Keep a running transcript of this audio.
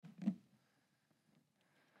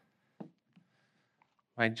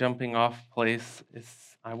My jumping off place is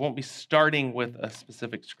I won't be starting with a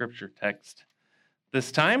specific scripture text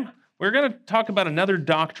this time. We're going to talk about another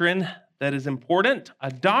doctrine that is important,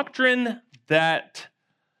 a doctrine that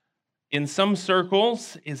in some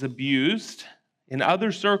circles is abused, in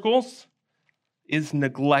other circles is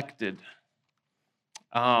neglected.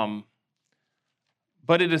 But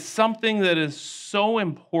it is something that is so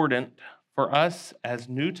important for us as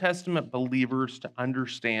New Testament believers to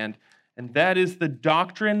understand, and that is the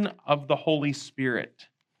doctrine of the Holy Spirit.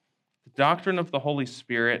 The doctrine of the Holy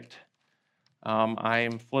Spirit. I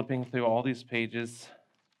am flipping through all these pages.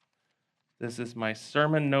 This is my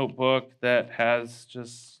sermon notebook that has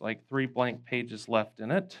just like 3 blank pages left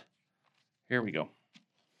in it. Here we go.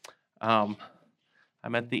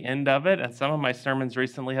 I'm at the end of it, and some of my sermons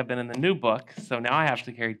recently have been in the new book, so now I have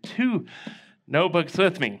to carry 2 notebooks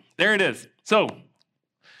with me. There it is. So,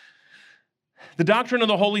 the doctrine of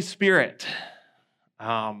the Holy Spirit.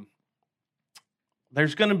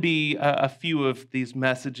 There's going to be a few of these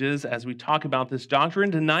messages as we talk about this doctrine.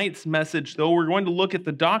 Tonight's message, though, we're going to look at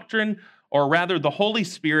the doctrine, or rather the Holy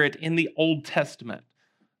Spirit in the Old Testament.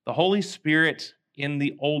 The Holy Spirit in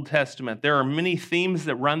the Old Testament. There are many themes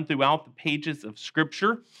that run throughout the pages of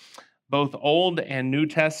Scripture, both Old and New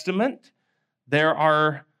Testament. There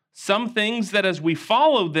are some things that as we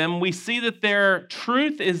follow them, we see that their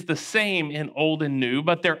truth is the same in Old and New,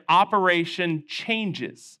 but their operation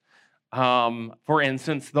changes. For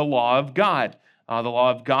instance, the law of God. The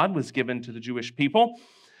law of God was given to the Jewish people,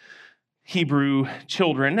 Hebrew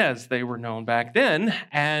children as they were known back then,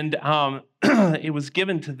 and it was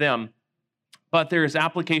given to them. But there is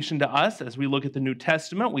application to us as we look at the New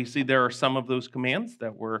Testament. We see there are some of those commands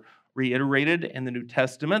that were reiterated in the New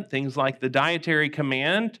Testament, things like the dietary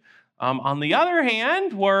command. On the other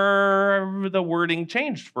hand, were the wording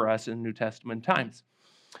changed for us in New Testament times.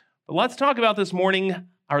 But let's talk about this morning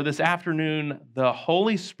or this afternoon, the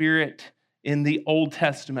Holy Spirit in the Old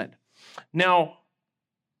Testament. Now,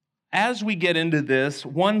 as we get into this,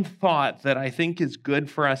 one thought that I think is good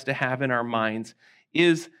for us to have in our minds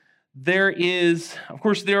is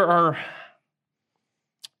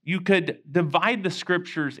you could divide the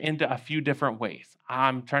scriptures into a few different ways.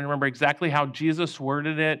 I'm trying to remember exactly how Jesus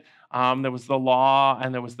worded it. There was the law,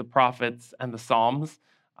 and there was the prophets and the Psalms.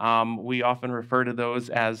 We often refer to those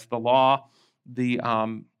as the law, the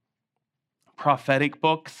prophetic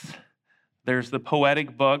books. There's the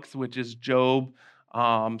poetic books, which is Job,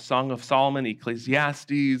 Song of Solomon,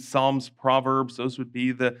 Ecclesiastes, Psalms, Proverbs. Those would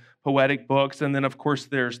be the poetic books. And then, of course,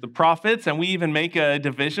 there's the prophets. And we even make a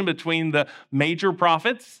division between the major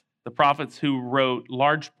prophets, the prophets who wrote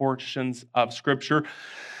large portions of Scripture,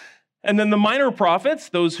 and then the minor prophets,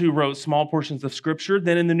 those who wrote small portions of Scripture.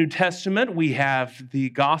 Then in the New Testament, we have the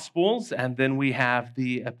Gospels, and then we have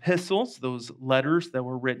the epistles, those letters that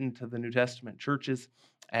were written to the New Testament churches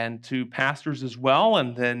and to pastors as well,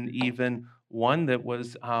 and then even one that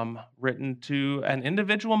was written to an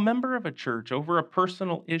individual member of a church over a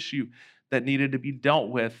personal issue that needed to be dealt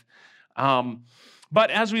with. But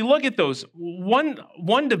as we look at those,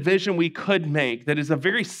 one division we could make that is a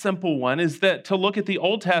very simple one is that to look at the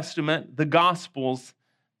Old Testament, the Gospels,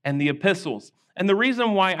 and the epistles. And the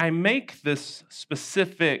reason why I make this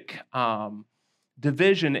specific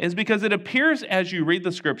division is because it appears as you read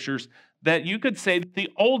the scriptures that you could say that the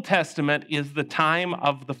Old Testament is the time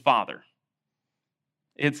of the Father.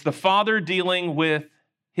 It's the Father dealing with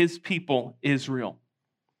his people, Israel.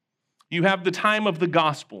 You have the time of the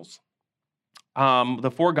Gospels,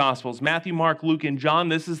 the 4 Gospels, Matthew, Mark, Luke, and John.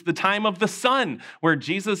 This is the time of the Son, where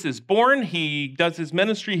Jesus is born. He does his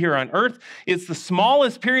ministry here on earth. It's the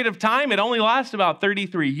smallest period of time. It only lasts about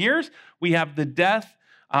 33 years. We have the death,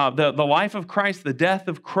 the life of Christ, the death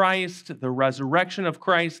of Christ, the resurrection of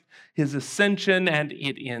Christ, his ascension, and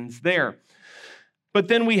it ends there. But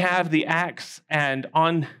then we have the Acts and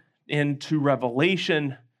on into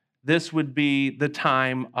Revelation. This would be the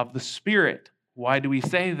time of the Spirit. Why do we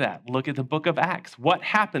say that? Look at the book of Acts. What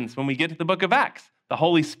happens when we get to the book of Acts? The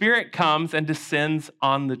Holy Spirit comes and descends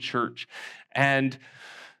on the church. And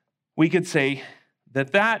we could say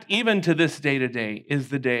that even to this day today, is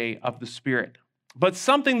the day of the Spirit. But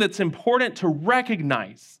something that's important to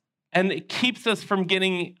recognize, and it keeps us from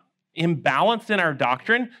getting imbalanced in our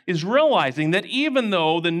doctrine, is realizing that even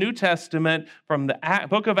though the New Testament from the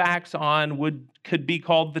book of Acts on could be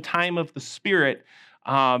called the time of the Spirit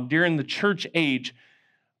during the church age,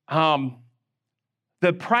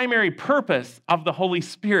 the primary purpose of the Holy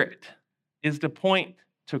Spirit is to point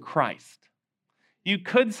to Christ. You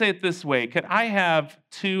could say it this way. Could I have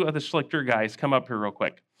 2 of the Schlichter guys come up here real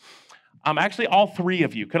quick? Actually, all 3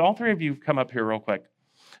 of you. Could all 3 of you come up here real quick?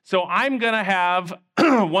 So I'm going to have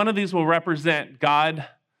one of these will represent God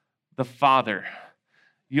the Father.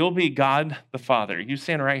 You'll be God the Father. You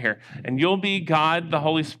stand right here. And you'll be God the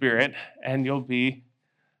Holy Spirit, and you'll be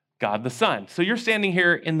God the Son. So you're standing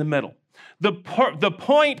here in the middle. The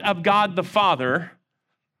point of God the Father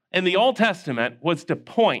in the Old Testament was to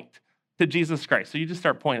point to Jesus Christ. So you just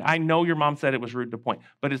start pointing. I know your mom said it was rude to point,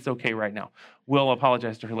 but it's okay right now. We'll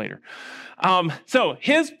apologize to her later. So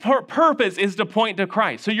his purpose is to point to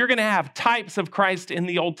Christ. So you're going to have types of Christ in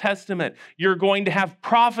the Old Testament. You're going to have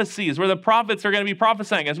prophecies where the prophets are going to be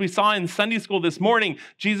prophesying. As we saw in Sunday school this morning,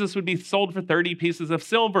 Jesus would be sold for 30 pieces of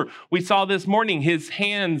silver. We saw this morning his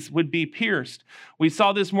hands would be pierced. We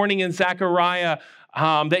saw this morning in Zechariah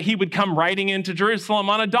that he would come riding into Jerusalem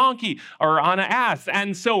on a donkey or on an ass.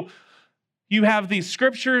 And so you have these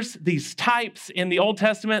scriptures, these types in the Old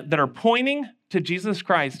Testament that are pointing to Jesus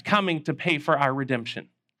Christ coming to pay for our redemption.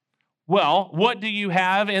 Well, what do you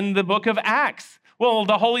have in the book of Acts? Well,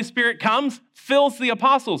 the Holy Spirit comes, fills the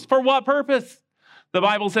apostles. For what purpose? The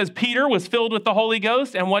Bible says Peter was filled with the Holy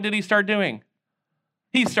Ghost, and what did he start doing?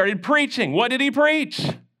 He started preaching. What did he preach?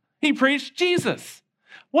 He preached Jesus.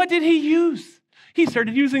 What did he use? He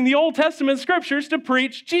started using the Old Testament scriptures to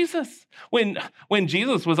preach Jesus. When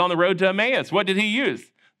Jesus was on the road to Emmaus, what did he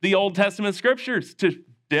use? The Old Testament scriptures to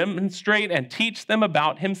demonstrate and teach them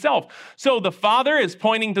about himself. So the Father is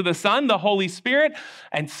pointing to the Son, the Holy Spirit,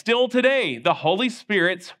 and still today, the Holy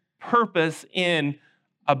Spirit's purpose in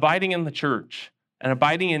abiding in the church and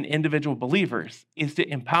abiding in individual believers is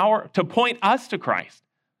to point us to Christ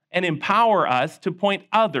and empower us to point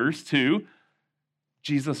others to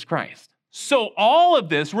Jesus Christ. So all of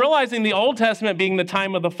this, realizing the Old Testament being the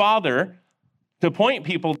time of the Father to point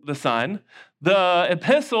people to the Son, the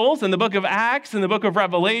epistles and the book of Acts and the book of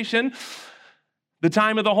Revelation, the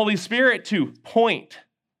time of the Holy Spirit to point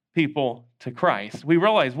people to Christ, we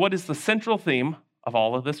realize what is the central theme of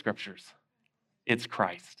all of the scriptures? It's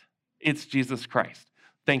Christ. It's Jesus Christ.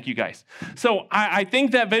 Thank you, guys. So I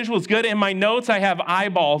think that visual is good. In my notes, I have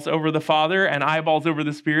eyeballs over the Father and eyeballs over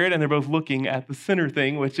the Spirit, and they're both looking at the center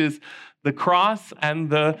thing, which is the cross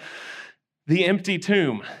and the empty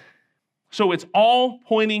tomb. So it's all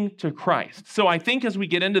pointing to Christ. So I think as we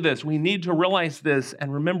get into this, we need to realize this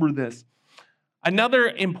and remember this. Another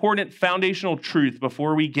important foundational truth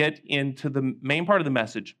before we get into the main part of the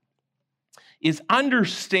message is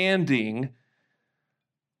understanding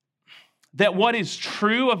that what is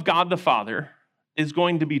true of God the Father is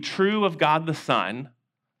going to be true of God the Son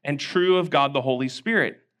and true of God the Holy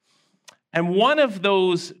Spirit. And one of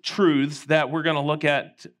those truths that we're going to look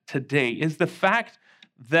at today is the fact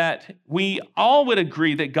that we all would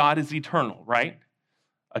agree that God is eternal, right?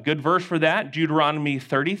 A good verse for that, Deuteronomy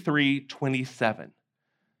 33:27.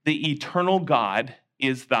 The eternal God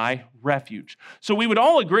is thy refuge. So we would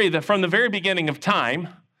all agree that from the very beginning of time,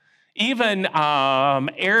 even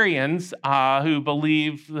Arians who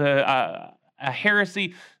believe a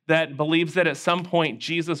heresy that believes that at some point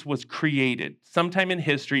Jesus was created. Sometime in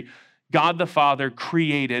history, God the Father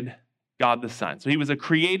created God the Son. So he was a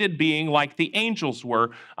created being like the angels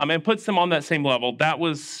were, and puts them on that same level. That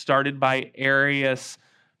was started by Arius,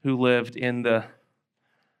 who lived in the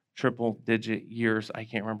triple-digit years. I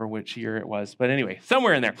can't remember which year it was, but anyway,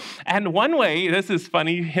 somewhere in there. And one way, this is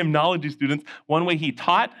funny, hymnology students, one way he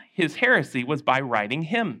taught his heresy was by writing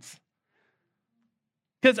hymns.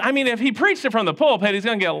 Because, I mean, if he preached it from the pulpit, he's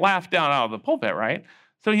going to get laughed down out of the pulpit, right?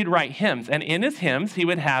 So he'd write hymns, and in his hymns, he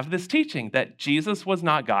would have this teaching that Jesus was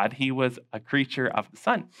not God, he was a creature of the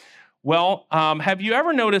Son. Well, have you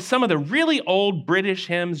ever noticed some of the really old British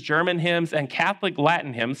hymns, German hymns, and Catholic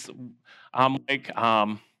Latin hymns,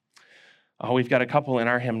 we've got a couple in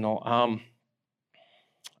our hymnal,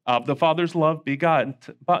 of the Father's love begotten.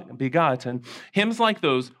 Hymns like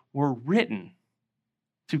those were written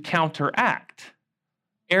to counteract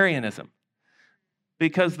Arianism.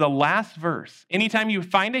 Because the last verse, anytime you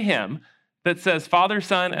find a hymn that says Father,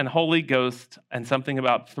 Son, and Holy Ghost, and something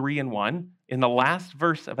about 3 in 1, in the last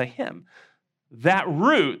verse of a hymn, that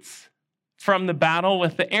roots from the battle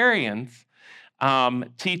with the Arians,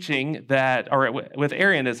 teaching that, or with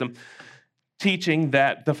Arianism, teaching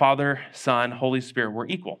that the Father, Son, Holy Spirit were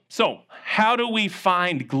equal. So how do we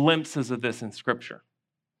find glimpses of this in Scripture?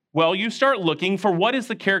 Well, you start looking for what is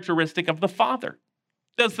the characteristic of the Father.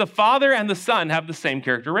 Does the Father and the Son have the same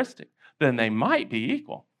characteristic? Then they might be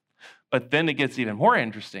equal. But then it gets even more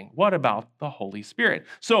interesting. What about the Holy Spirit?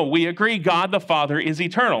 So we agree God the Father is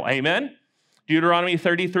eternal. Amen? Deuteronomy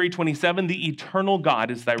 33:27, the eternal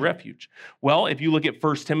God is thy refuge. Well, if you look at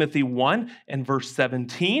 1 Timothy 1 and verse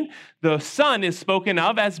 17, the Son is spoken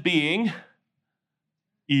of as being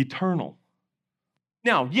eternal.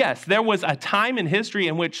 Now, yes, there was a time in history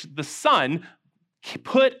in which the Son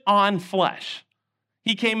put on flesh.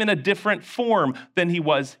 He came in a different form than he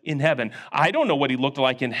was in heaven. I don't know what he looked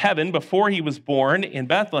like in heaven before he was born in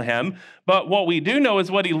Bethlehem, but what we do know is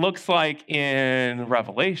what he looks like in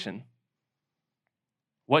Revelation.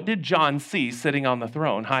 What did John see sitting on the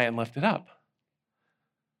throne, high and lifted up?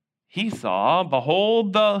 He saw,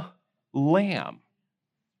 behold, the Lamb.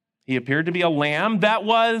 He appeared to be a lamb that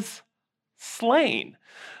was slain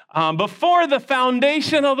before the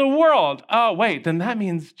foundation of the world. Oh, wait, then that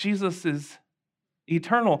means Jesus is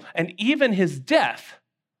eternal. And even his death,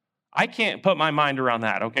 I can't put my mind around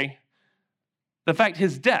that, okay? The fact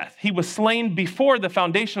his death, he was slain before the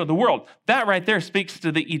foundation of the world. That right there speaks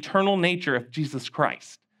to the eternal nature of Jesus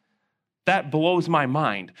Christ. That blows my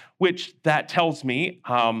mind, which that tells me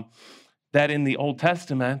that in the Old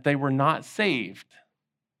Testament, they were not saved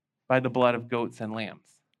by the blood of goats and lambs.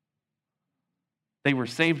 They were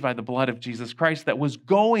saved by the blood of Jesus Christ that was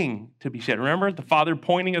going to be shed. Remember the Father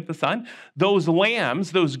pointing at the Son? Those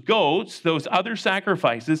lambs, those goats, those other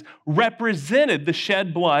sacrifices represented the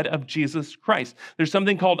shed blood of Jesus Christ. There's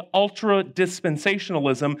something called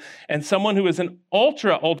ultra-dispensationalism, and someone who is an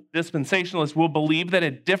ultra-dispensationalist will believe that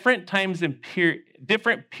at different times in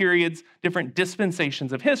different periods, different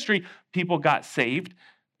dispensations of history, people got saved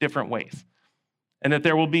different ways. And that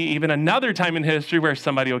there will be even another time in history where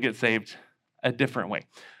somebody will get saved a different way.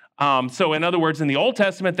 So in other words, in the Old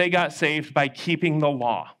Testament, they got saved by keeping the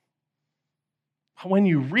law. When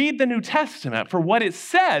you read the New Testament for what it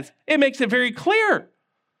says, it makes it very clear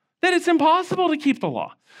that it's impossible to keep the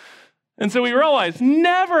law. And so we realize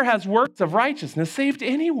never has works of righteousness saved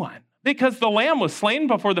anyone because the Lamb was slain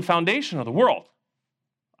before the foundation of the world.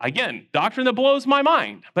 Again, doctrine that blows my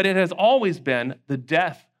mind, but it has always been the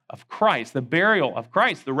death of Christ, the burial of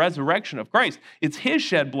Christ, the resurrection of Christ. It's his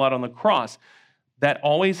shed blood on the cross that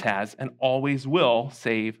always has and always will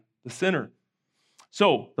save the sinner.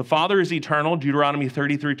 So the Father is eternal, Deuteronomy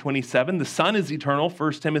 33:27. The Son is eternal,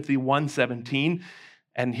 1 Timothy 1:17.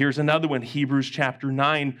 And here's another one, Hebrews chapter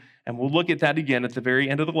 9. And we'll look at that again at the very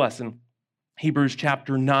end of the lesson. Hebrews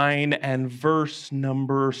chapter 9 and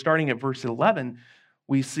starting at verse 11,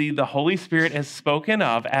 we see the Holy Spirit is spoken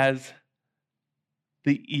of as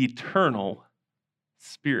the eternal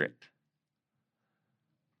Spirit.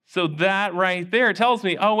 So that right there tells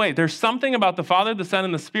me, oh wait, there's something about the Father, the Son,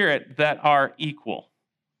 and the Spirit that are equal.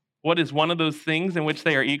 What is one of those things in which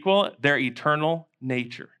they are equal? Their eternal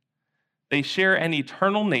nature. They share an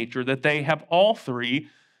eternal nature that they have all three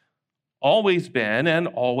always been and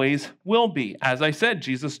always will be. As I said,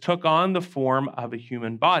 Jesus took on the form of a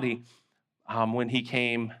human body when he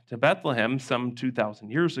came to Bethlehem some 2,000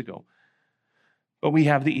 years ago. But we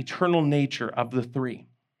have the eternal nature of the three.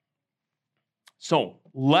 So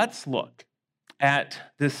let's look at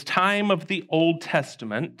this time of the Old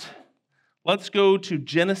Testament. Let's go to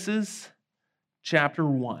Genesis chapter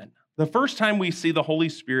 1. The first time we see the Holy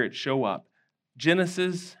Spirit show up,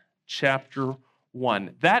 Genesis chapter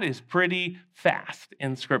 1. That is pretty fast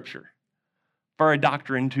in Scripture for a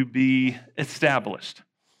doctrine to be established.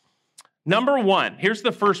 Number one, here's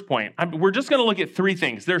the first point. We're just going to look at three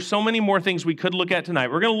things. There's so many more things we could look at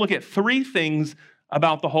tonight. We're going to look at three things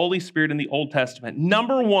about the Holy Spirit in the Old Testament.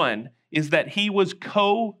 Number one is that he was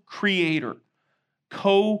co-creator.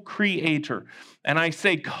 Co-creator. And I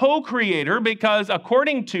say co-creator because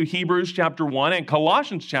according to Hebrews chapter 1 and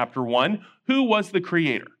Colossians chapter 1, who was the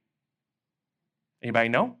creator? Anybody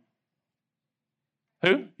know?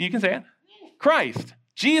 Who? You can say it. Christ.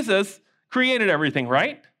 Jesus created everything,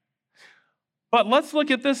 right? But let's look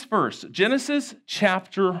at this verse, Genesis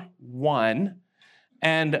chapter 1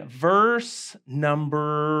 and verse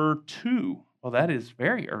number 2. Well, that is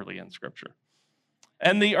very early in Scripture.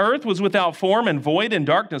 And the earth was without form and void, and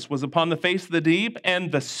darkness was upon the face of the deep,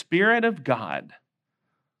 and the Spirit of God,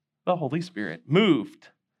 the Holy Spirit, moved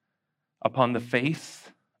upon the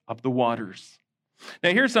face of the waters.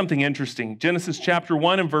 Now, here's something interesting. Genesis chapter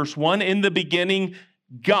 1 and verse 1, in the beginning,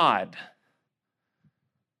 God.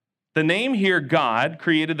 The name here, God,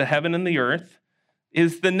 created the heaven and the earth,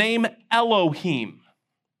 is the name Elohim.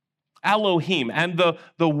 Elohim. And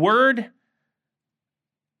the word,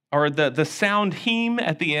 or the sound him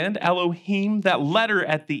at the end, Elohim, that letter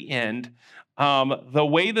at the end, the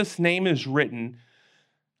way this name is written,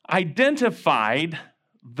 identified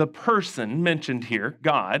the person mentioned here,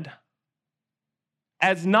 God,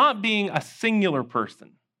 as not being a singular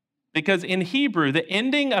person. Because in Hebrew, the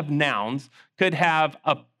ending of nouns could have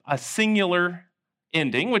a singular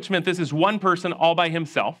ending, which meant this is one person all by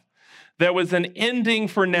himself. There was an ending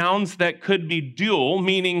for nouns that could be dual,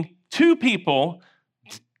 meaning two people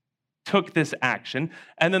took this action.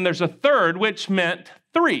 And then there's a third, which meant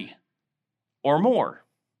 3 or more.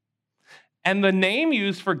 And the name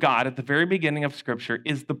used for God at the very beginning of Scripture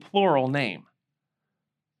is the plural name.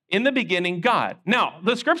 In the beginning, God. Now,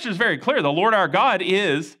 the Scripture is very clear. The Lord our God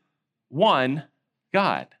is one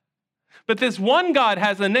God. But this one God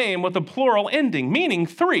has a name with a plural ending, meaning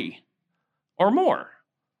 3 or more.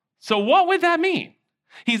 So what would that mean?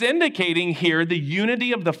 He's indicating here the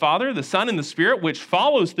unity of the Father, the Son, and the Spirit, which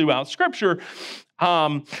follows throughout Scripture.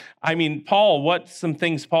 Paul, what some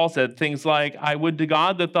things Paul said, things like, I would to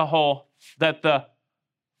God that the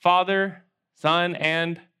Father, Son,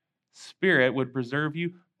 and Spirit would preserve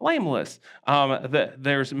you blameless.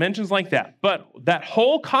 There's mentions like that. But that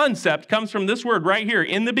whole concept comes from this word right here.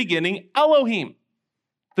 In the beginning, Elohim.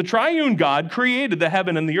 The triune God created the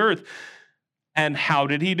heaven and the earth. And how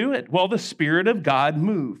did he do it? Well, the Spirit of God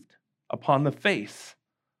moved upon the face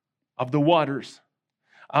of the waters.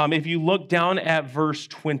 If you look down at verse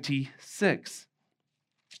 26,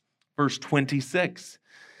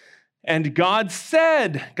 and God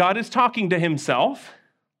said, God is talking to himself,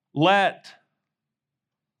 let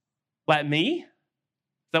me, is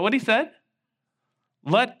that what he said?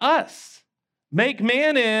 Let us make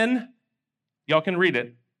man in, y'all can read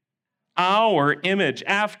it, our image,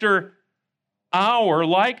 after our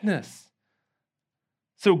likeness.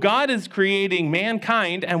 So God is creating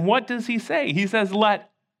mankind, and what does he say? He says,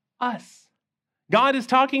 let us. God is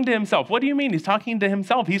talking to himself. What do you mean he's talking to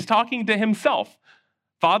himself? He's talking to himself.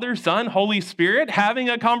 Father, Son, Holy Spirit, having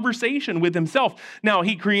a conversation with himself. Now,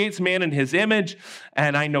 he creates man in his image,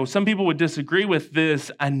 and I know some people would disagree with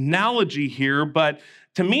this analogy here, but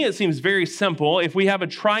to me, it seems very simple. If we have a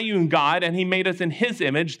triune God and he made us in his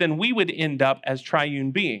image, then we would end up as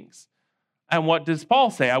triune beings. And what does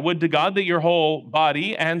Paul say? I would to God that your whole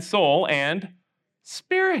body and soul and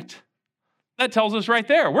spirit. That tells us right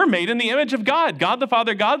there. We're made in the image of God. God the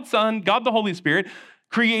Father, God the Son, God the Holy Spirit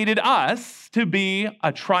created us to be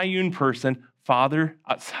a triune person, a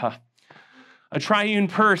triune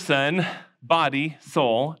person, body,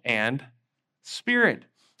 soul, and spirit.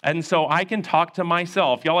 And so I can talk to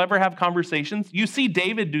myself. Y'all ever have conversations? You see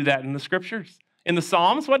David do that in the Scriptures. In the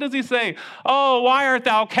Psalms, what does he say? Oh, why art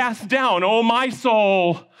thou cast down, oh my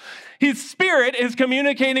soul? His spirit is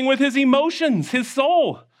communicating with his emotions, his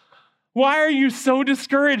soul. Why are you so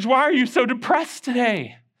discouraged? Why are you so depressed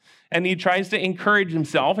today? And he tries to encourage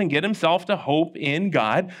himself and get himself to hope in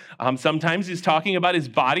God. Sometimes he's talking about his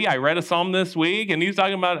body. I read a psalm this week, and he's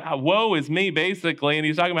talking about how woe is me, basically, and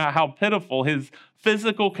he's talking about how pitiful his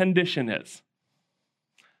physical condition is.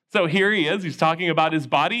 So here he is, he's talking about his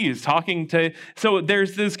body, so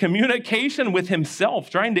there's this communication with himself,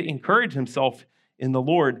 trying to encourage himself in the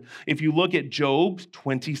Lord. If you look at Job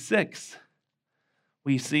 26,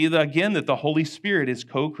 we see again that the Holy Spirit is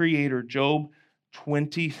co-creator. Job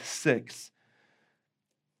 26.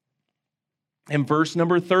 In verse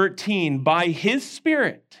number 13, by his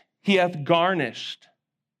Spirit he hath garnished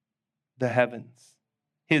the heavens.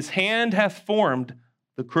 His hand hath formed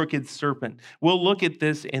the crooked serpent. We'll look at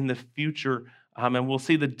this in the future, and we'll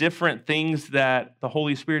see the different things that the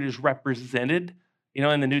Holy Spirit is represented. You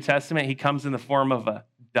know, in the New Testament, he comes in the form of a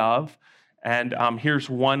dove. And here's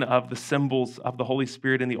one of the symbols of the Holy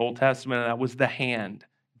Spirit in the Old Testament, and that was the hand,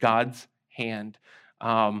 God's hand.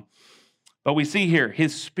 But we see here,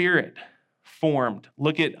 his Spirit formed.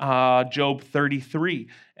 Look at Job 33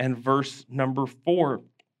 and verse number 4.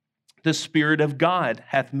 The Spirit of God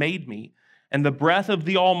hath made me, and the breath of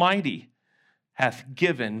the Almighty hath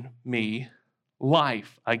given me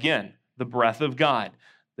life. Again, the breath of God.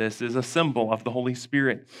 This is a symbol of the Holy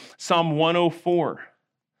Spirit. Psalm 104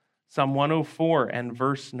 and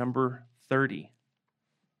verse number 30.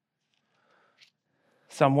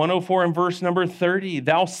 Psalm 104 and verse number 30.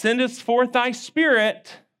 Thou sendest forth thy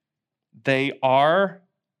Spirit, they are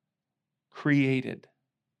created.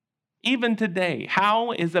 Even today,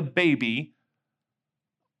 how is a baby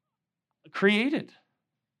created?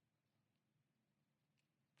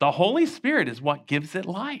 The Holy Spirit is what gives it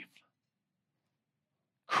life.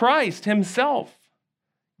 Christ himself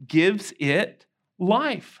gives it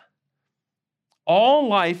life. All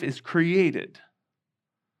life is created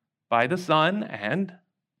by the Son and,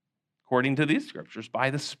 according to these scriptures, by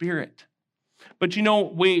the Spirit. But you know,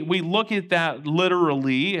 we look at that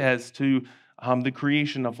literally as to the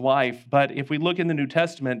creation of life. But if we look in the New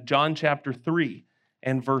Testament, John chapter 3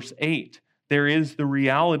 and verse 8, there is the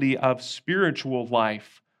reality of spiritual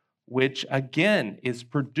life, which again is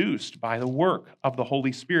produced by the work of the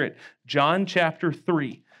Holy Spirit. John chapter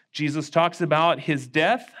 3, Jesus talks about his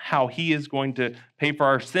death, how he is going to pay for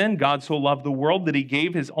our sin. God so loved the world that he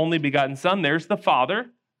gave his only begotten Son. There's the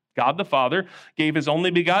Father. God the Father gave his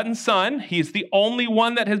only begotten Son. He's the only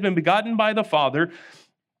one that has been begotten by the Father,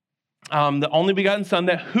 the only begotten Son,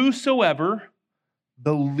 that whosoever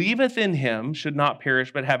believeth in him should not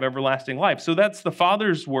perish but have everlasting life. So that's the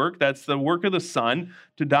Father's work. That's the work of the Son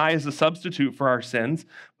to die as a substitute for our sins.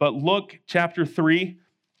 But look, chapter 3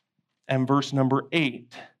 and verse number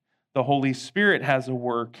 8. The Holy Spirit has a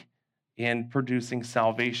work in producing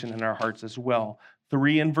salvation in our hearts as well.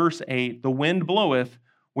 3 and verse 8, the wind bloweth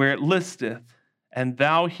where it listeth, and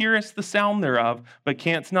thou hearest the sound thereof, but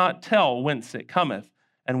canst not tell whence it cometh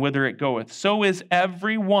and whither it goeth. So is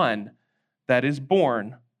every one that is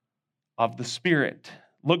born of the Spirit.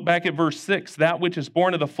 Look back at verse 6. That which is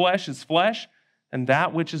born of the flesh is flesh, and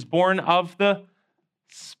that which is born of the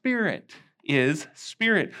Spirit is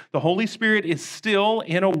spirit. The Holy Spirit is still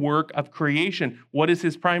in a work of creation. What is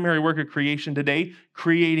his primary work of creation today?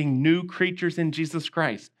 Creating new creatures in Jesus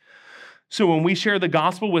Christ. So when we share the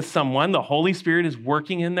gospel with someone, the Holy Spirit is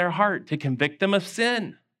working in their heart to convict them of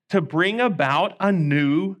sin, to bring about a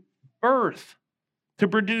new birth, to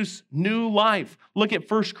produce new life. Look at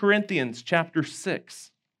 1 Corinthians chapter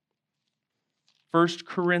 6. 1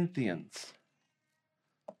 Corinthians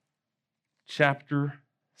chapter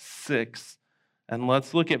 6, and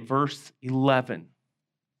let's look at verse 11.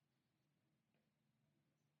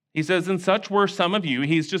 He says, and such were some of you.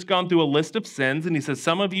 He's just gone through a list of sins, and he says,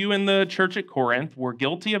 some of you in the church at Corinth were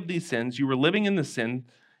guilty of these sins. You were living in the sin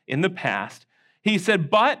in the past. He said,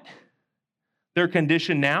 but their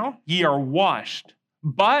condition now, ye are washed.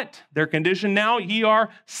 But their condition now, ye are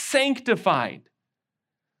sanctified.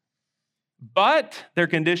 But their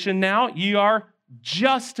condition now, ye are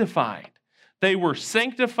justified. They were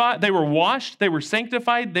sanctified, they were washed, they were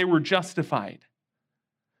sanctified, they were justified.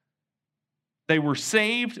 They were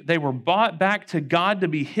saved, they were bought back to God to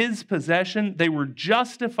be his possession. They were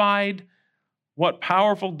justified. What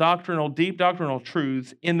powerful doctrinal, deep doctrinal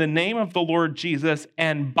truths in the name of the Lord Jesus,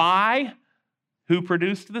 and by who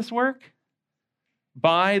produced this work?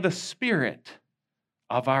 By the Spirit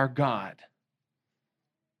of our God.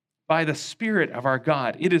 By the Spirit of our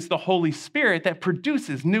God. It is the Holy Spirit that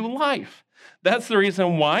produces new life. That's the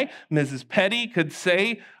reason why Mrs. Petty could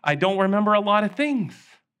say, I don't remember a lot of things,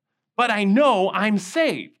 but I know I'm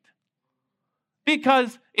saved.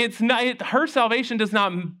 Because it's not, her salvation is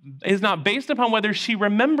not based upon whether she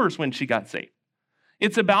remembers when she got saved.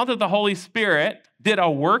 It's about that the Holy Spirit did a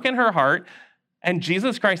work in her heart and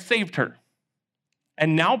Jesus Christ saved her.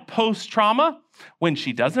 And now post-trauma, when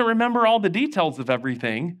she doesn't remember all the details of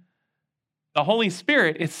everything, the Holy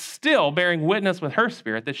Spirit is still bearing witness with her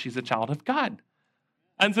spirit that she's a child of God.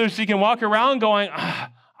 And so she can walk around going,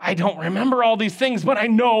 I don't remember all these things, but I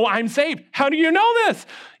know I'm saved. How do you know this?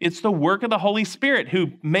 It's the work of the Holy Spirit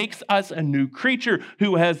who makes us a new creature,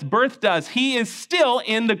 who has birthed us. He is still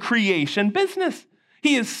in the creation business.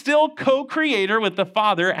 He is still co-creator with the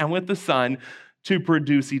Father and with the Son to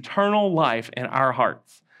produce eternal life in our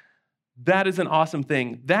hearts. That is an awesome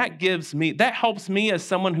thing. That helps me as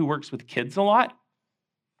someone who works with kids a lot.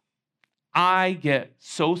 I get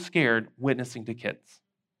so scared witnessing to kids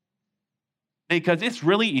because it's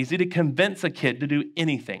really easy to convince a kid to do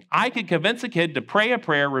anything. I could convince a kid to pray a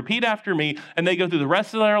prayer, repeat after me, and they go through the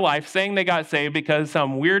rest of their life saying they got saved because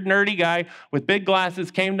some weird nerdy guy with big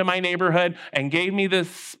glasses came to my neighborhood and gave me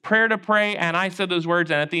this prayer to pray, and I said those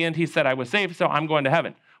words, and at the end he said I was saved, so I'm going to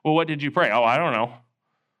heaven. Well, what did you pray? Oh, I don't know.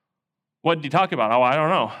 What did you talk about? Oh, I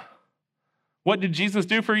don't know. What did Jesus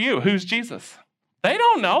do for you? Who's Jesus? They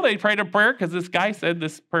don't know. They prayed a prayer because this guy said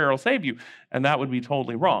this prayer will save you. And that would be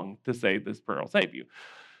totally wrong to say this prayer will save you.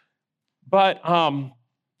 But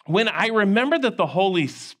when I remember that the Holy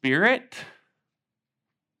Spirit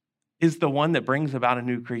is the one that brings about a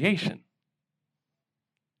new creation,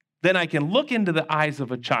 then I can look into the eyes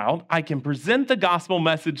of a child. I can present the gospel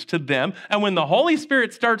message to them. And when the Holy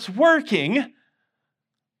Spirit starts working,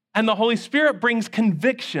 and the Holy Spirit brings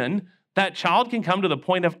conviction, that child can come to the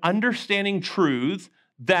point of understanding truths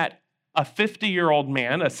that a 50-year-old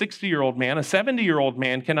man, a 60-year-old man, a 70-year-old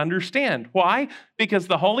man can understand. Why? Because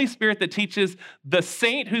the Holy Spirit that teaches the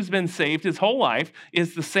saint who's been saved his whole life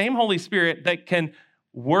is the same Holy Spirit that can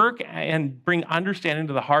work and bring understanding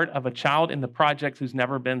to the heart of a child in the projects who's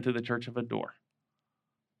never been through the church of a door.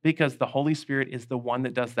 Because the Holy Spirit is the one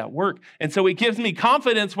that does that work. And so it gives me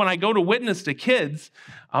confidence when I go to witness to kids.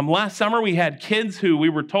 Last summer, we had kids who we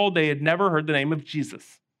were told they had never heard the name of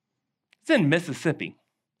Jesus. It's in Mississippi.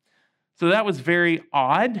 So that was very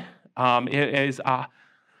odd.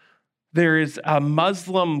 There is a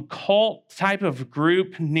Muslim cult type of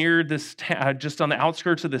group near this, just on the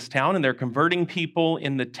outskirts of this town, and they're converting people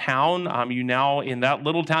in the town. You now, in that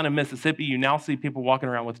little town in Mississippi, you now see people walking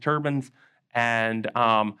around with turbans, and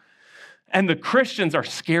the Christians are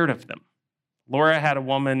scared of them. Laura had a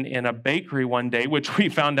woman in a bakery one day, which we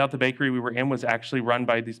found out the bakery we were in was actually run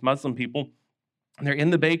by these Muslim people. And they're in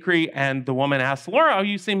the bakery, and the woman asked, Laura, oh,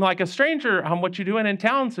 you seem like a stranger. What you doing in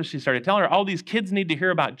town? So she started telling her, all these kids need to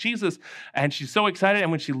hear about Jesus. And she's so excited.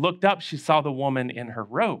 And when she looked up, she saw the woman in her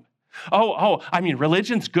robe. I mean,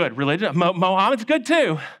 religion's good. Mohammed's good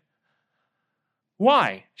too.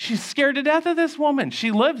 Why? She's scared to death of this woman.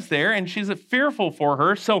 She lives there, and she's fearful for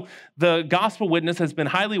her. So the gospel witness has been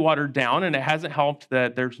highly watered down, and it hasn't helped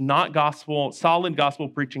that there's not solid gospel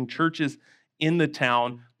preaching churches in the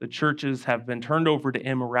town. The churches have been turned over to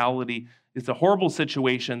immorality. It's a horrible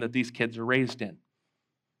situation that these kids are raised in.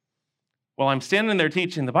 Well, I'm standing there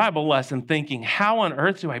teaching the Bible lesson thinking, how on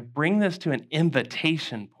earth do I bring this to an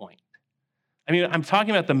invitation point? I mean, I'm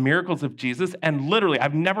talking about the miracles of Jesus, and literally,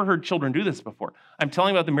 I've never heard children do this before. I'm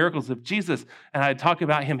telling about the miracles of Jesus, and I talk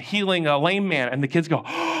about him healing a lame man, and the kids go,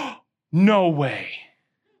 oh, no way.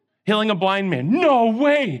 Healing a blind man, no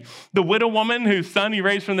way. The widow woman whose son he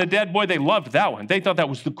raised from the dead, boy, they loved that one. They thought that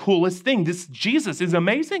was the coolest thing. This Jesus is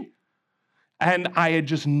amazing. And I had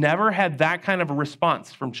just never had that kind of a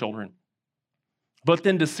response from children. But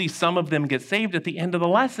then to see some of them get saved at the end of the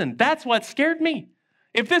lesson, that's what scared me.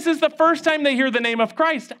 If this is the first time they hear the name of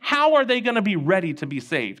Christ, how are they going to be ready to be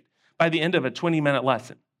saved by the end of a 20-minute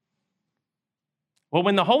lesson? Well,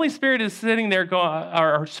 when the Holy Spirit is sitting there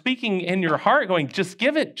or speaking in your heart going, just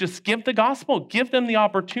give the gospel, give them the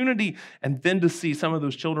opportunity, and then to see some of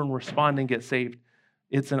those children respond and get saved,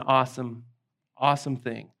 it's an awesome, awesome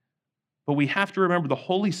thing. But we have to remember the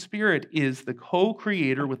Holy Spirit is the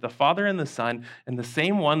co-creator with the Father and the Son, and the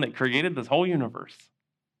same one that created this whole universe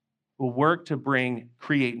will work to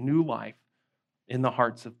create new life in the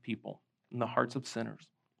hearts of people, in the hearts of sinners.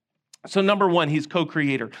 So number one, he's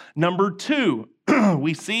co-creator. Number two,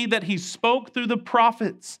 we see that he spoke through the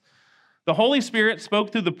prophets. The Holy Spirit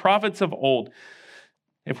spoke through the prophets of old.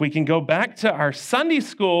 If we can go back to our Sunday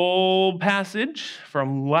school passage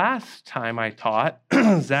from last time I taught,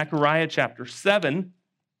 Zechariah chapter 7.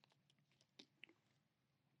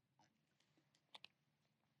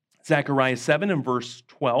 Zechariah 7 and verse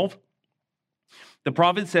 12. The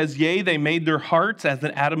prophet says, yea, they made their hearts as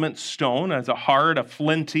an adamant stone, as a hard, a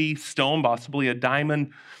flinty stone, possibly a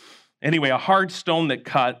diamond. Anyway, a hard stone that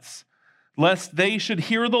cuts, lest they should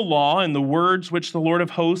hear the law and the words which the Lord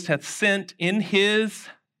of hosts hath sent in his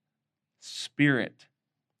spirit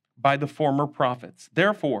by the former prophets.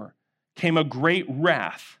 Therefore came a great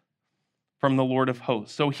wrath from the Lord of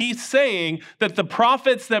hosts. So he's saying that the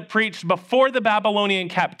prophets that preached before the Babylonian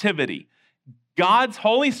captivity, God's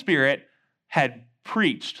Holy Spirit had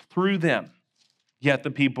preached through them, yet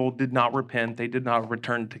the people did not repent. They did not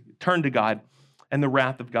turn to God, and the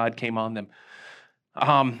wrath of God came on them.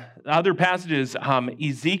 Other passages,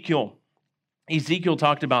 Ezekiel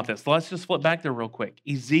talked about this. Let's just flip back there real quick.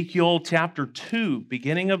 Ezekiel chapter 2,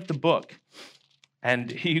 beginning of the book,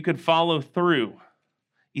 and you could follow through.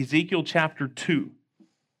 Ezekiel chapter 2.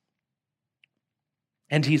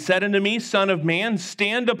 And he said unto me, Son of man,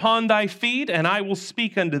 stand upon thy feet, and I will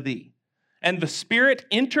speak unto thee. And the Spirit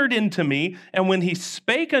entered into me, and when he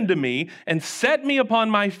spake unto me and set me upon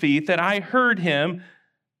my feet, that I heard him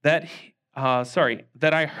that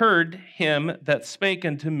spake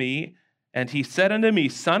unto me, and he said unto me,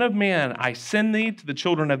 Son of man, I send thee to the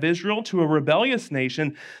children of Israel, to a rebellious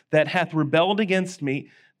nation that hath rebelled against me.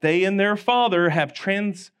 They and their father have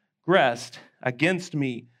transgressed against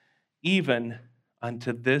me, even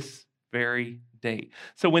unto this very day.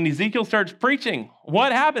 So when Ezekiel starts preaching,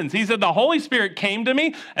 what happens? He said, the Holy Spirit came to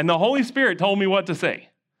me, and the Holy Spirit told me what to say.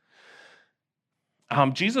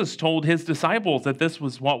 Jesus told his disciples that this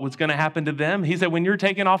was what was going to happen to them. He said, when you're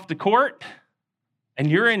taken off to court and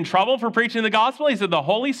you're in trouble for preaching the gospel, he said, the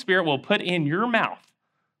Holy Spirit will put in your mouth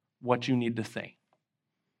what you need to say.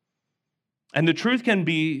 And the truth can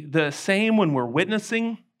be the same when we're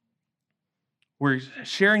witnessing, we're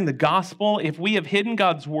sharing the gospel. If we have hidden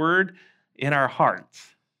God's word in our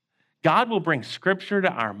hearts, God will bring scripture to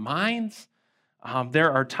our minds.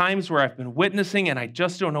 There are times where I've been witnessing and I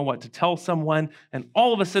just don't know what to tell someone. And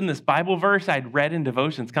all of a sudden, this Bible verse I'd read in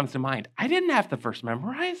devotions comes to mind. I didn't have the verse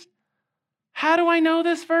memorized. How do I know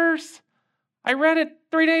this verse? I read it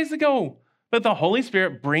 3 days ago. But the Holy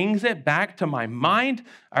Spirit brings it back to my mind.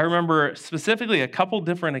 I remember specifically a couple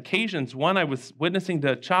different occasions. One, I was witnessing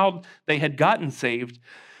to a child, they had gotten saved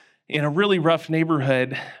in a really rough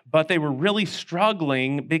neighborhood, but they were really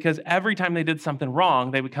struggling because every time they did something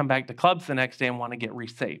wrong, they would come back to clubs the next day and want to get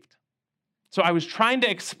resaved. So I was trying to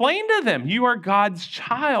explain to them, you are God's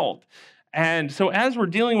child. And so as we're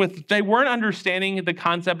dealing with, they weren't understanding the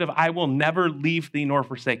concept of I will never leave thee nor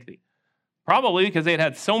forsake thee. Probably because they had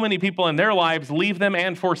had so many people in their lives leave them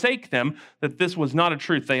and forsake them that this was not a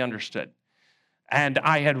truth they understood. And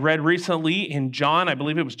I had read recently in John, I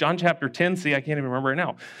believe it was John chapter 10, see, I can't even remember it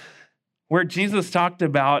now, where Jesus talked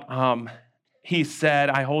about, he said,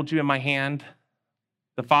 I hold you in my hand.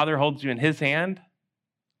 The Father holds you in his hand.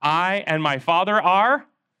 I and my Father are,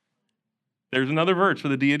 there's another verse for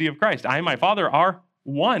the deity of Christ. I and my Father are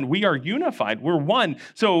one. We are unified. We're one.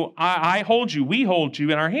 So I hold you. We hold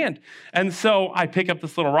you in our hand. And so I pick up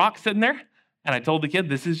this little rock sitting there, and I told the kid,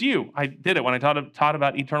 this is you. I did it when I taught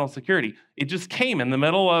about eternal security. It just came in the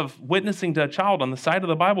middle of witnessing to a child on the side of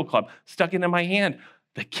the Bible club, stuck it in my hand.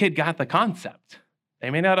 The kid got the concept. They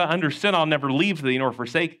may not have understood I'll never leave thee nor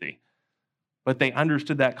forsake thee, but they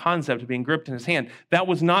understood that concept of being gripped in his hand. That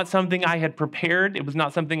was not something I had prepared. It was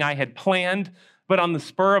not something I had planned, but on the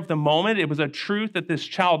spur of the moment, it was a truth that this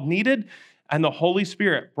child needed, and the Holy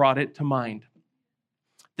Spirit brought it to mind.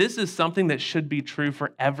 This is something that should be true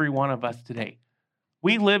for every one of us today.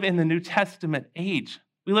 We live in the New Testament age.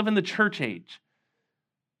 We live in the church age,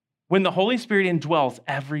 when the Holy Spirit indwells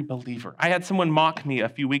every believer. I had someone mock me a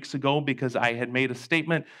few weeks ago because I had made a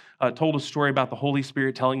statement, told a story about the Holy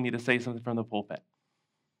Spirit telling me to say something from the pulpit.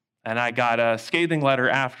 And I got a scathing letter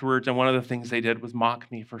afterwards, and one of the things they did was mock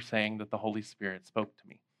me for saying that the Holy Spirit spoke to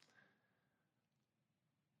me.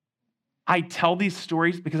 I tell these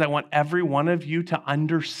stories because I want every one of you to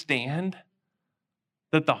understand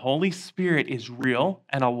that the Holy Spirit is real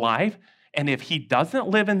and alive, and if he doesn't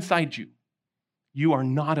live inside you, you are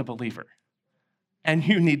not a believer, and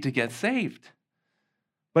you need to get saved.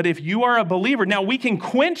 But if you are a believer, now we can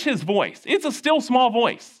quench his voice. It's a still small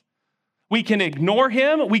voice. We can ignore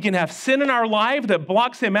him. We can have sin in our life that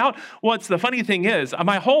blocks him out. What's the funny thing is,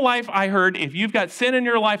 my whole life I heard, if you've got sin in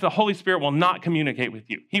your life, the Holy Spirit will not communicate with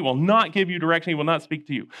you. He will not give you direction. He will not speak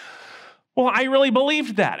to you. Well, I really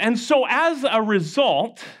believed that. And so as a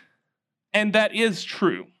result, and that is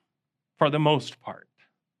true for the most part,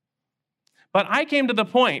 but I came to the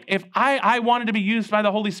point, if I wanted to be used by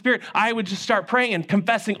the Holy Spirit, I would just start praying and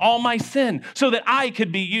confessing all my sin so that I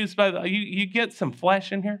could be used by you get some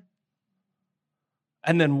flesh in here?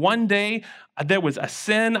 And then one day, there was a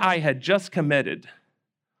sin I had just committed,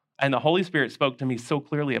 and the Holy Spirit spoke to me so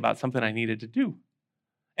clearly about something I needed to do.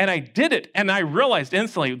 And I did it, and I realized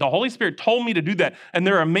instantly, the Holy Spirit told me to do that, and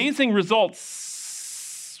there are amazing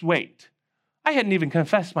results. Wait, I hadn't even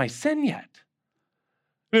confessed my sin yet.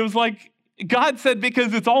 It was like, God said,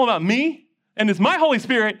 because it's all about me, and it's my Holy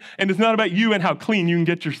Spirit, and it's not about you and how clean you can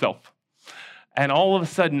get yourself. And all of a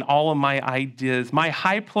sudden, all of my ideas, my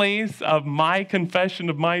high place of my confession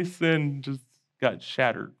of my sin just got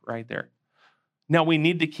shattered right there. Now, we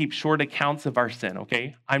need to keep short accounts of our sin,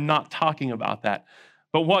 okay? I'm not talking about that.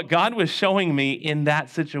 But what God was showing me in that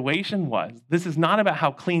situation was, this is not about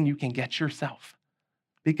how clean you can get yourself,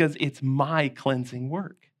 because it's my cleansing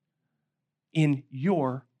work in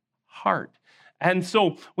your heart. And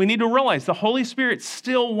so we need to realize the Holy Spirit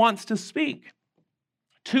still wants to speak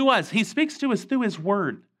to us. He speaks to us through his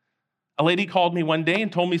word. A lady called me one day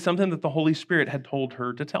and told me something that the Holy Spirit had told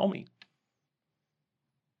her to tell me.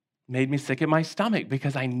 It made me sick at my stomach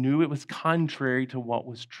because I knew it was contrary to what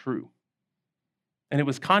was true. And it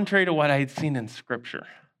was contrary to what I had seen in Scripture.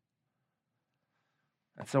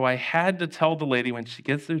 And so I had to tell the lady when she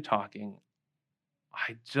gets through talking,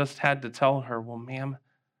 I just had to tell her, well, ma'am,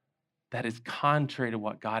 that is contrary to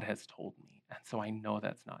what God has told me. And so I know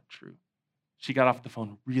that's not true. She got off the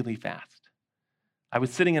phone really fast. I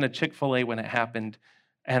was sitting in a Chick-fil-A when it happened,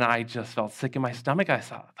 and I just felt sick in my stomach. I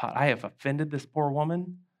thought, I have offended this poor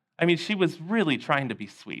woman. I mean, she was really trying to be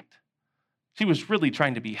sweet. She was really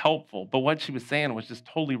trying to be helpful, but what she was saying was just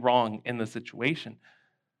totally wrong in the situation.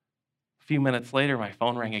 A few minutes later, my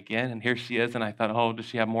phone rang again, and here she is, and I thought, oh, does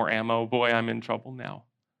she have more ammo? Boy, I'm in trouble now.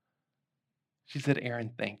 She said,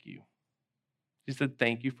 Aaron, thank you. She said,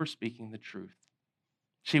 thank you for speaking the truth.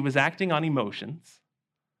 She was acting on emotions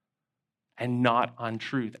and not on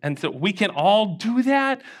truth. And so we can all do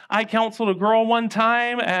that. I counseled a girl one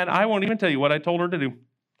time, and I won't even tell you what I told her to do.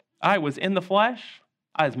 I was in the flesh.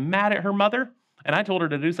 I was mad at her mother, and I told her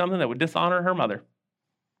to do something that would dishonor her mother.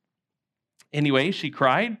 Anyway, she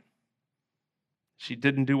cried. She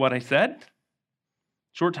didn't do what I said.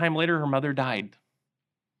 Short time later, her mother died.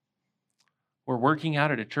 We're working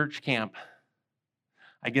out at a church camp.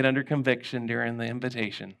 I get under conviction during the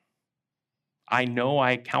invitation. I know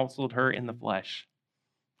I counseled her in the flesh,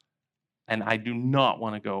 and I do not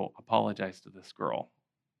want to go apologize to this girl,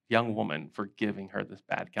 young woman, for giving her this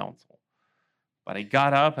bad counsel. But I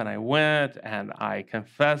got up and I went and I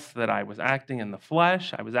confessed that I was acting in the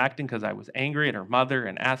flesh. I was acting because I was angry at her mother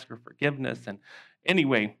and asked her forgiveness. And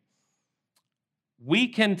anyway, we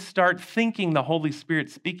can start thinking the Holy Spirit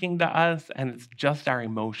speaking to us, and it's just our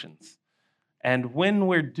emotions. And when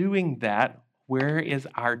we're doing that, where is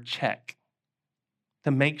our check?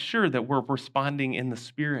 To make sure that we're responding in the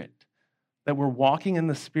Spirit, that we're walking in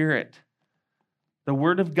the Spirit. The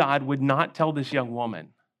Word of God would not tell this young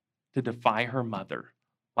woman to defy her mother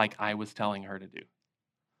like I was telling her to do.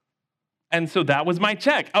 And so that was my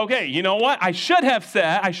check. Okay, you know what? I should have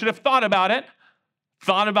thought about it,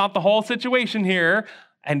 thought about the whole situation here,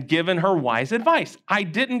 and given her wise advice. I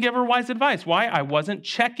didn't give her wise advice. Why? I wasn't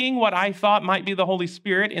checking what I thought might be the Holy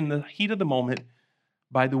Spirit in the heat of the moment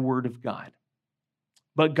by the Word of God.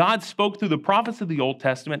 But God spoke through the prophets of the Old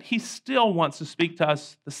Testament. He still wants to speak to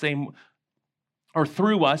us the same, or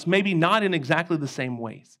through us, maybe not in exactly the same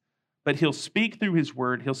ways. But he'll speak through his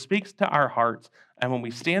word. He'll speak to our hearts. And when we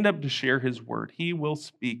stand up to share his word, he will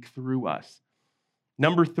speak through us.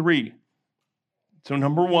 Number 3. So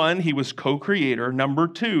number 1, he was co-creator. Number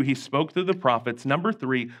 2, he spoke through the prophets. Number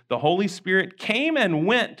 3, the Holy Spirit came and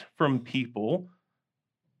went from people.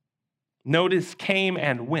 Notice came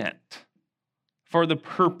and went for the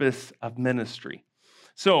purpose of ministry.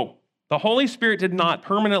 So the Holy Spirit did not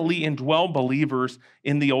permanently indwell believers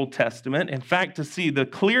in the Old Testament. In fact, to see the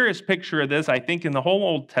clearest picture of this, I think, in the whole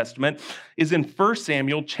Old Testament is in 1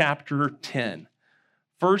 Samuel chapter 10.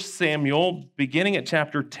 1 Samuel, beginning at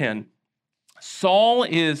chapter 10. Saul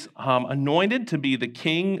is anointed to be the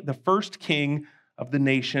king, the first king of the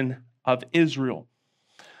nation of Israel.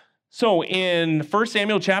 So in 1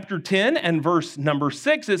 Samuel chapter 10 and verse number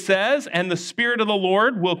 6, it says, "And the Spirit of the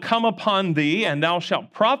Lord will come upon thee, and thou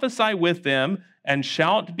shalt prophesy with them, and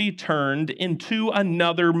shalt be turned into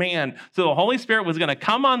another man." So the Holy Spirit was going to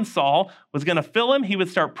come on Saul, was going to fill him, he would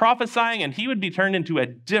start prophesying, and he would be turned into a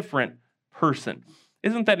different person.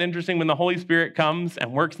 Isn't that interesting? When the Holy Spirit comes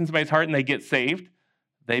and works in somebody's heart and they get saved,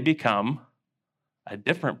 they become a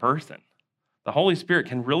different person. The Holy Spirit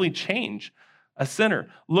can really change a sinner.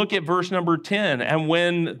 Look at verse number 10. "And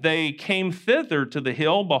when they came thither to the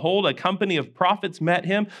hill, behold, a company of prophets met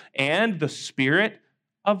him, and the Spirit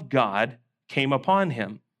of God came upon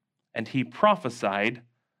him, and he prophesied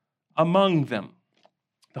among them."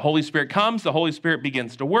 The Holy Spirit comes, the Holy Spirit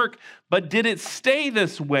begins to work, but did it stay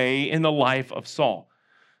this way in the life of Saul?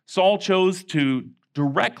 Saul chose to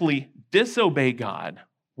directly disobey God,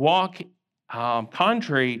 walk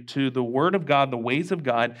contrary to the word of God, the ways of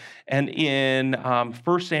God. And in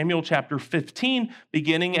 1 Samuel chapter 15,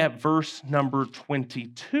 beginning at verse number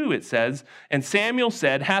 22, it says, "And Samuel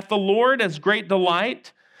said, Hath the Lord as great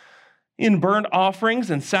delight in burnt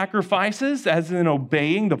offerings and sacrifices as in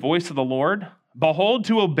obeying the voice of the Lord? Behold,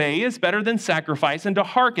 to obey is better than sacrifice, and to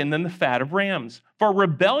hearken than the fat of rams. For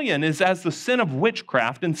rebellion is as the sin of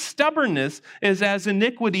witchcraft, and stubbornness is as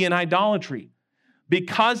iniquity and idolatry.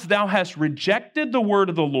 Because thou hast rejected the word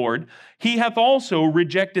of the Lord, he hath also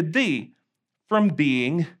rejected thee from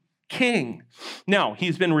being king." Now,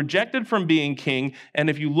 he's been rejected from being king, and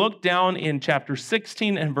if you look down in chapter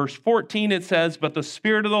 16 and verse 14, it says, "But the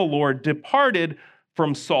Spirit of the Lord departed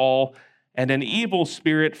from Saul, and an evil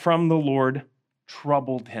spirit from the Lord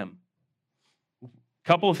troubled him."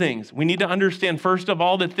 Couple of things. We need to understand, first of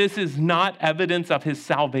all, that this is not evidence of his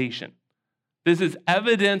salvation. This is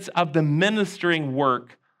evidence of the ministering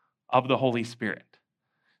work of the Holy Spirit.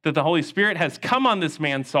 That the Holy Spirit has come on this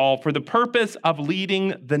man, Saul, for the purpose of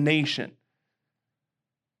leading the nation.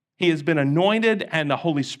 He has been anointed, and the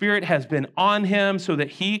Holy Spirit has been on him so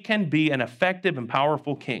that he can be an effective and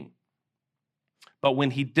powerful king. But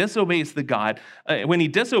when he disobeys God,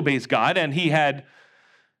 and he had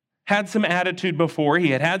some attitude before,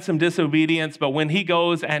 he had some disobedience, but when he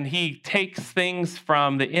goes and he takes things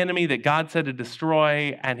from the enemy that God said to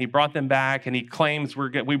destroy, and he brought them back, and he claims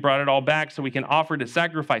we brought it all back so we can offer to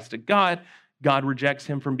sacrifice to God, God rejects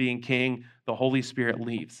him from being king. The Holy Spirit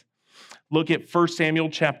leaves. Look at 1 Samuel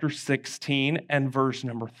chapter 16 and verse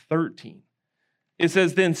number 13. It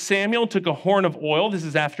says, "Then Samuel took a horn of oil," this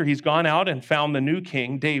is after he's gone out and found the new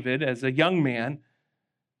king, David, as a young man,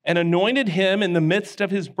 "and anointed him in the midst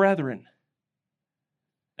of his brethren.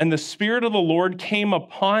 And the Spirit of the Lord came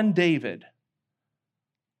upon David."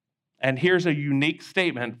 And here's a unique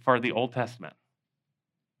statement for the Old Testament.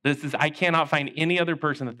 I cannot find any other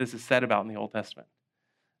person that this is said about in the Old Testament.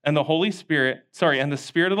 And the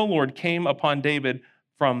Spirit of the Lord came upon David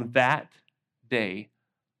from that day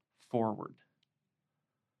forward.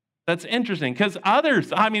 That's interesting because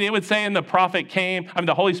others, it would say, and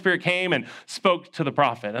the Holy Spirit came and spoke to the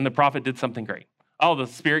prophet, and the prophet did something great. Oh, the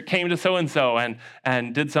Spirit came to so-and-so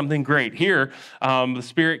and did something great. Here, the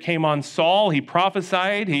Spirit came on Saul. He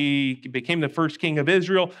prophesied. He became the first king of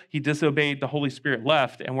Israel. He disobeyed. The Holy Spirit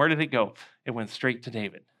left. And where did it go? It went straight to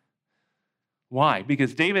David. Why?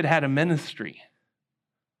 Because David had a ministry.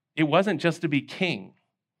 It wasn't just to be king.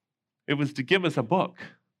 It was to give us a book,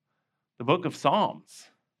 the book of Psalms.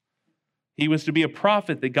 He was to be a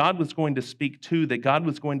prophet that God was going to speak to, that God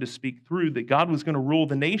was going to speak through, that God was going to rule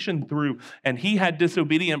the nation through. And he had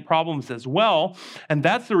disobedient problems as well. And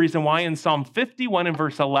that's the reason why in Psalm 51 and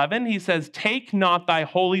verse 11, he says, "Take not thy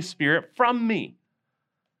Holy Spirit from me."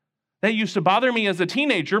 That used to bother me as a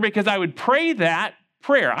teenager because I would pray that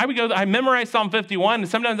prayer. I memorized Psalm 51, and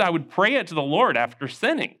sometimes I would pray it to the Lord after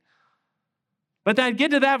sinning. But then I'd get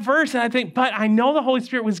to that verse and I think, but I know the Holy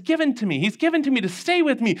Spirit was given to me. He's given to me to stay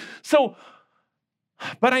with me.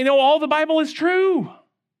 But I know all the Bible is true.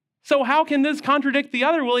 So how can this contradict the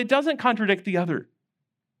other? Well, it doesn't contradict the other.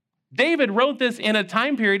 David wrote this in a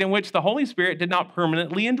time period in which the Holy Spirit did not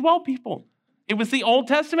permanently indwell people. It was the Old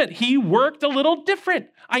Testament. He worked a little different.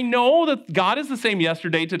 I know that God is the same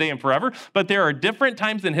yesterday, today, and forever, but there are different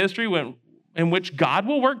times in history in which God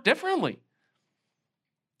will work differently.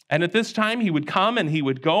 And at this time, he would come and he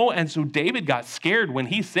would go. And so David got scared when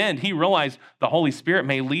he sinned. He realized the Holy Spirit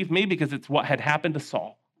may leave me because it's what had happened to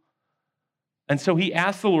Saul. And so he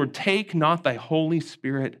asked the Lord, "Take not thy Holy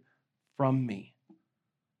Spirit from me."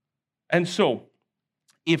 And so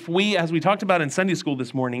if we, as we talked about in Sunday school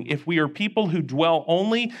this morning, if we are people who dwell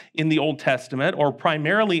only in the Old Testament or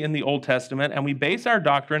primarily in the Old Testament, and we base our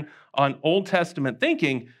doctrine on Old Testament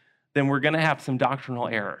thinking, then we're going to have some doctrinal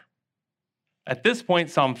error. At this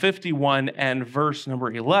point, Psalm 51 and verse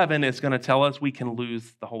number 11 is going to tell us we can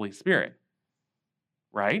lose the Holy Spirit,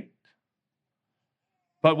 right?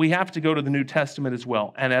 But we have to go to the New Testament as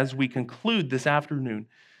well. And as we conclude this afternoon,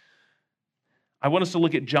 I want us to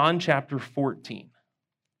look at John chapter 14.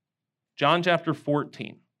 John chapter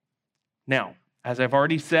 14. Now, as I've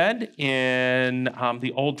already said, in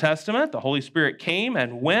the Old Testament, the Holy Spirit came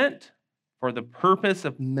and went for the purpose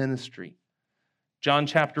of ministry. John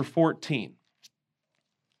chapter 14.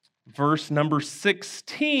 Verse number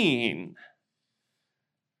 16,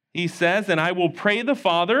 he says, "And I will pray the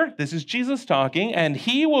Father," this is Jesus talking, "and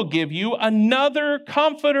he will give you another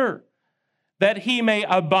comforter, that he may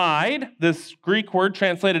abide." This Greek word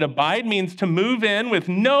translated abide means to move in with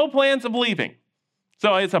no plans of leaving.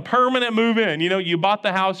 So it's a permanent move in. You bought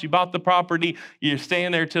the house, you bought the property, you're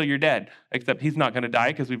staying there till you're dead. Except he's not going to die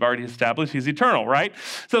because we've already established he's eternal, right?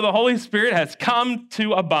 So the Holy Spirit has come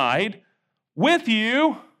to abide with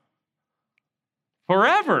you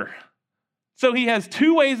forever. So he has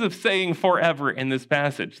two ways of saying forever in this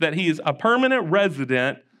passage, that he is a permanent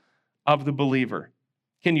resident of the believer.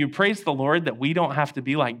 Can you praise the Lord that we don't have to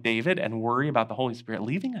be like David and worry about the Holy Spirit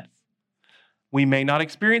leaving us? We may not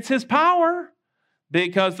experience his power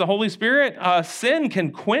because the Holy Spirit, sin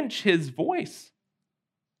can quench his voice.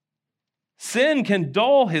 Sin can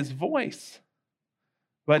dull his voice.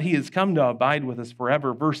 But he has come to abide with us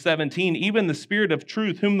forever. Verse 17, "Even the Spirit of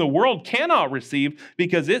truth, whom the world cannot receive,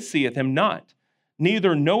 because it seeth him not,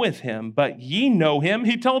 neither knoweth him, but ye know him."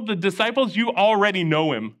 He told the disciples, "You already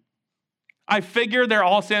know him." I figure they're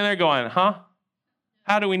all standing there going, huh?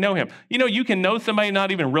 How do we know him? You can know somebody and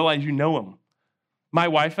not even realize you know him. My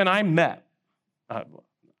wife and I met.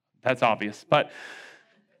 That's obvious, but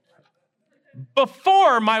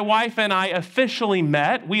before my wife and I officially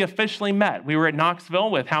met, we We were at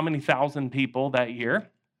Knoxville with how many thousand people that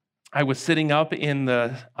year? I was sitting up in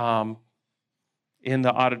the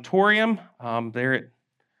auditorium there at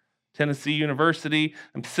Tennessee University.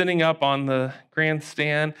 I'm sitting up on the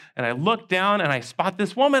grandstand, and I look down and I spot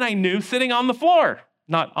this woman I knew sitting on the floor.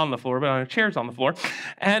 Not on the floor, but on chairs on the floor.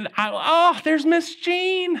 And there's Miss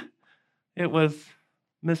Jean. It was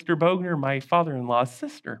Mr. Bogner, my father-in-law's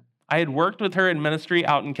sister. I had worked with her in ministry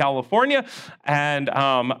out in California and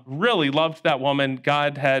really loved that woman.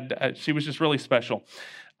 She was just really special.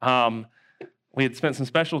 We had spent some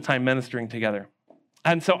special time ministering together.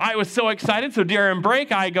 And so I was so excited. So during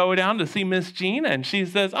break, I go down to see Miss Jean, and she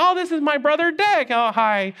says, "Oh, this is my brother, Dick. Oh,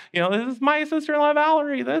 hi. This is my sister-in-law,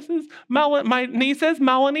 Valerie. This is my nieces,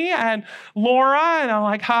 Melanie and Laura." And I'm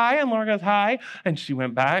like, "Hi." And Laura goes, "Hi." And she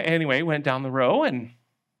went down the row, and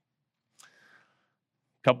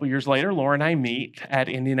A couple years later, Laura and I meet at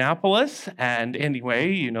Indianapolis. And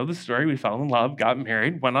anyway, you know the story. We fell in love, got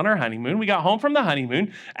married, went on our honeymoon. We got home from the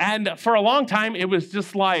honeymoon. And for a long time, it was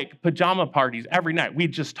just like pajama parties every night.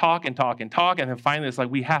 We'd just talk and talk and talk. And then finally, it's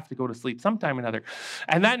like, we have to go to sleep sometime or another.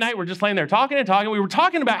 And that night, we're just laying there talking and talking. We were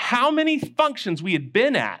talking about how many functions we had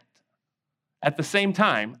been at the same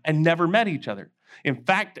time and never met each other. In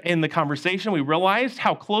fact, in the conversation, we realized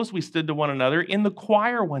how close we stood to one another in the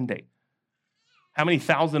choir one day. How many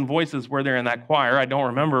thousand voices were there in that choir? I don't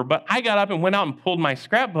remember, but I got up and went out and pulled my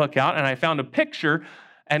scrapbook out, and I found a picture,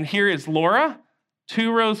 and here is Laura,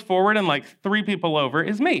 2 rows forward, and like 3 people over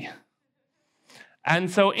is me.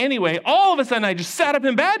 And so anyway, all of a sudden, I just sat up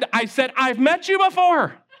in bed. I said, I've met you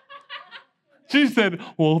before. She said,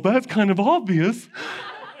 well, that's kind of obvious.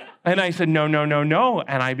 And I said, no.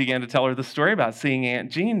 And I began to tell her the story about seeing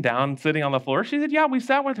Aunt Jean down sitting on the floor. She said, yeah, we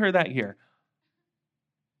sat with her that year.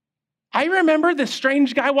 I remember this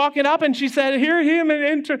strange guy walking up, and she said, hear him and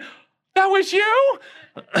enter. That was you?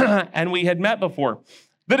 And we had met before.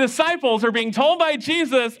 The disciples are being told by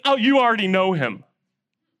Jesus, oh, you already know him.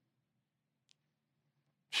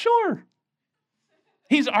 Sure.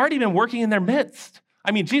 He's already been working in their midst.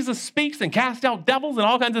 I mean, Jesus speaks and casts out devils and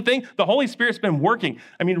all kinds of things. The Holy Spirit's been working.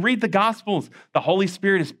 I mean, read the Gospels. The Holy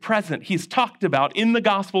Spirit is present. He's talked about in the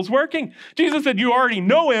Gospels working. Jesus said, you already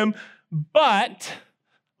know him, but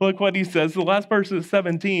look what he says. The last verse is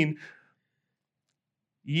 17.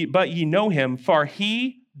 But ye know him, for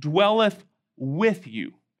he dwelleth with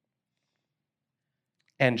you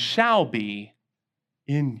and shall be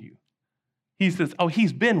in you. He says, oh,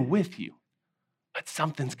 he's been with you. But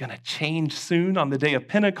something's going to change soon. On the day of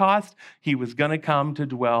Pentecost, he was going to come to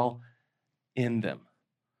dwell in them.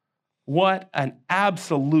 What an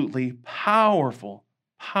absolutely powerful,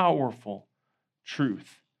 powerful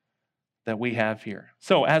truth that we have here.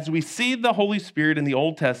 So as we see the Holy Spirit in the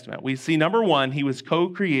Old Testament, we see, number one, he was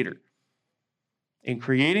co-creator in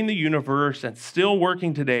creating the universe and still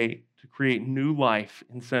working today to create new life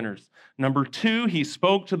in sinners. Number two, he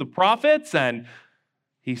spoke to the prophets, and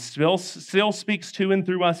he still speaks to and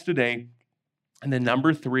through us today. And then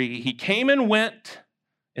number three, he came and went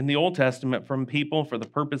in the Old Testament from people for the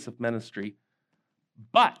purpose of ministry.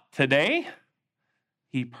 But today,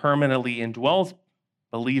 he permanently indwells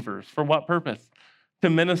believers. For what purpose? To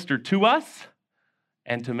minister to us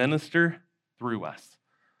and to minister through us.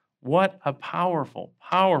 What a powerful,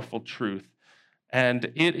 powerful truth.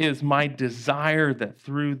 And it is my desire that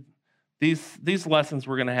through these lessons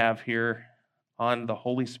we're going to have here on the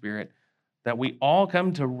Holy Spirit, that we all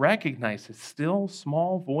come to recognize his still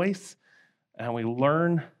small voice, and we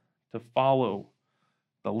learn to follow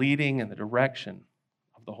the leading and the direction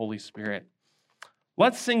of the Holy Spirit.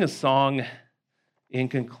 Let's sing a song in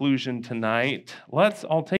conclusion tonight. Let's all take